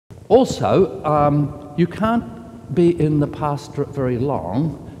Also, you can't be in the pastorate very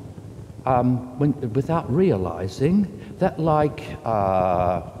long without realizing that, like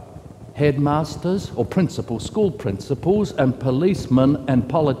headmasters or principals, school principals and policemen and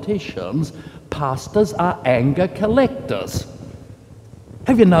politicians, pastors are anger collectors.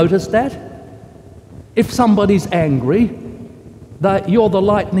 Have you noticed that? If somebody's angry, you're the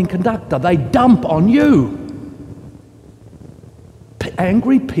lightning conductor. They dump on you.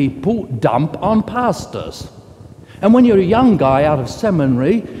 Angry people dump on pastors. And when you're a young guy out of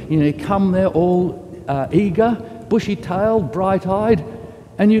seminary, you come there all eager, bushy-tailed, bright-eyed,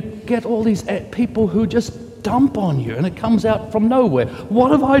 and you get all these people who just dump on you, and it comes out from nowhere.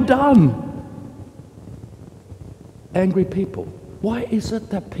 What have I done? Angry people. Why is it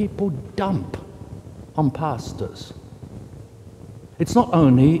that people dump on pastors? It's not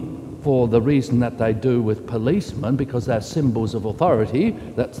only for the reason that they do with policemen, because they're symbols of authority.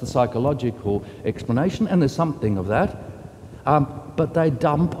 That's the psychological explanation, and there's something of that. But they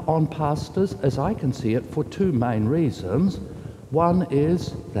dump on pastors, as I can see it, for two main reasons. One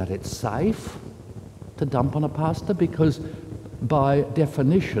is that it's safe to dump on a pastor, because by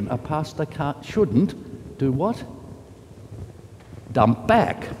definition a pastor shouldn't do what? Dump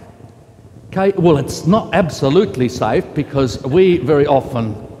back. Okay, well, it's not absolutely safe, because we very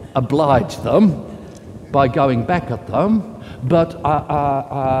often oblige them by going back at them, but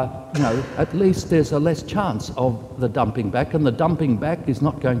at least there's a less chance of the dumping back, and the dumping back is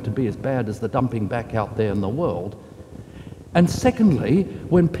not going to be as bad as the dumping back out there in the world. And secondly,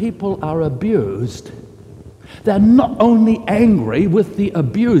 when people are abused, they're not only angry with the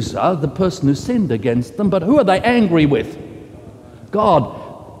abuser, the person who sinned against them, but who are they angry with? God.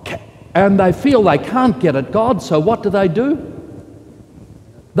 And they feel they can't get at God, so what do?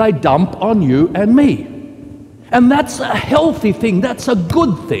 They dump on you and me. And that's a healthy thing, that's a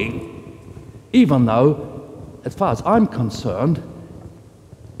good thing, even though, as far as I'm concerned,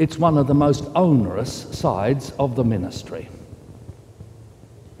 it's one of the most onerous sides of the ministry.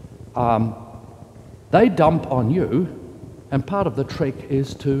 They dump on you, and part of the trick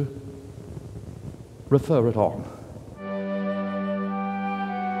is to refer it on.